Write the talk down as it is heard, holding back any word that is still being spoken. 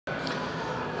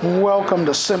Welcome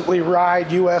to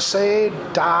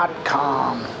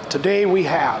SimplyRideUSA.com. Today we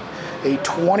have a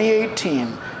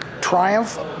 2018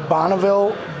 Triumph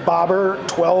Bonneville Bobber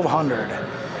 1200.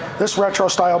 This retro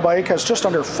style bike has just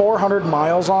under 400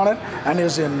 miles on it and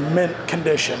is in mint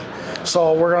condition.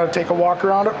 So we're going to take a walk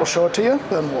around it, we'll show it to you,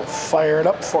 then we'll fire it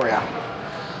up for you.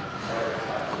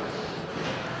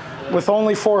 With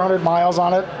only 400 miles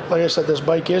on it, like I said, this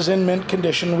bike is in mint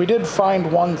condition. We did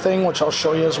find one thing, which I'll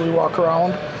show you as we walk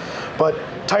around, but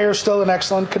tire's still in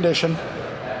excellent condition.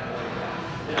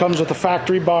 Comes with the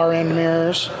factory bar end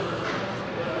mirrors,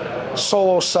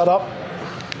 solo setup.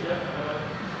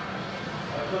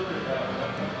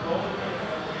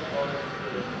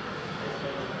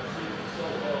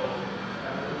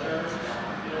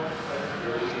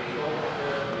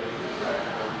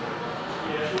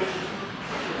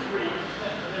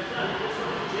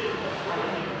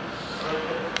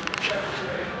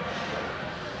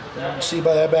 You can see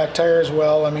by that back tire as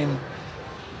well, I mean,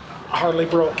 hardly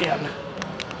broke in.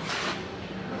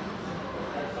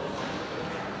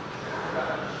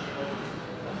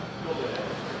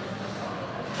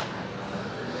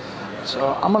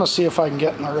 So I'm going to see if I can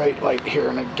get in the right light here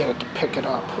and get it to pick it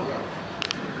up.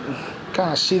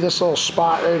 Kind of see this little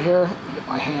spot right here. Get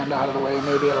my hand out of the way,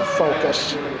 maybe it'll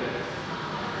focus.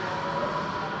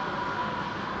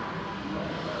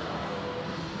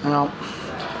 Now,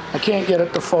 I can't get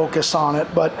it to focus on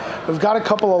it, but we've got a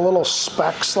couple of little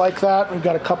specks like that. We've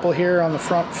got a couple here on the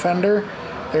front fender.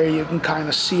 There you can kind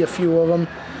of see a few of them.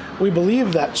 We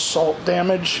believe that's salt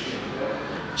damage.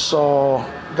 So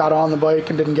got on the bike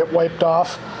and didn't get wiped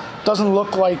off. Doesn't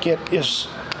look like it is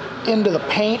into the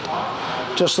paint.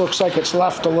 Just looks like it's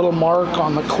left a little mark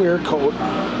on the clear coat.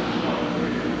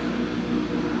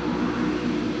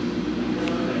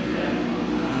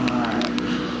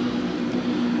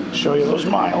 Show you those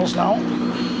miles now.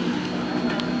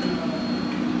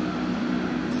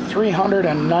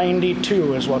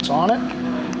 392 is what's on it.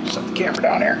 Set the camera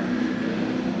down here.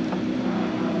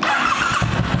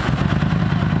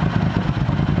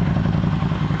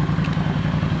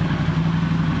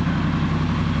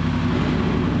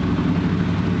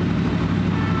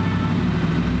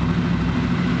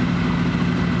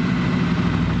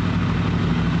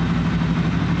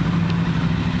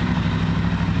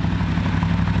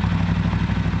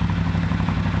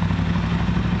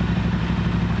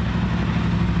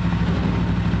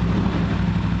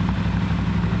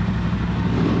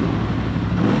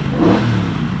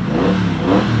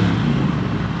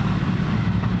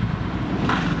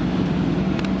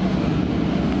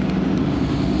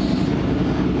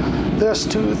 This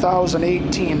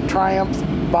 2018 Triumph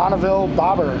Bonneville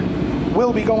Bobber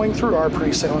will be going through our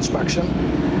pre-sale inspection,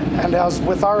 and as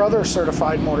with our other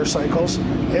certified motorcycles,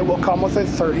 it will come with a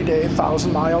 30-day,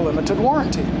 1,000-mile limited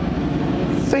warranty.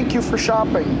 Thank you for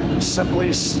shopping.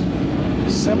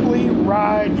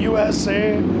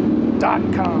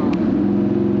 SimplyRideUSA.com.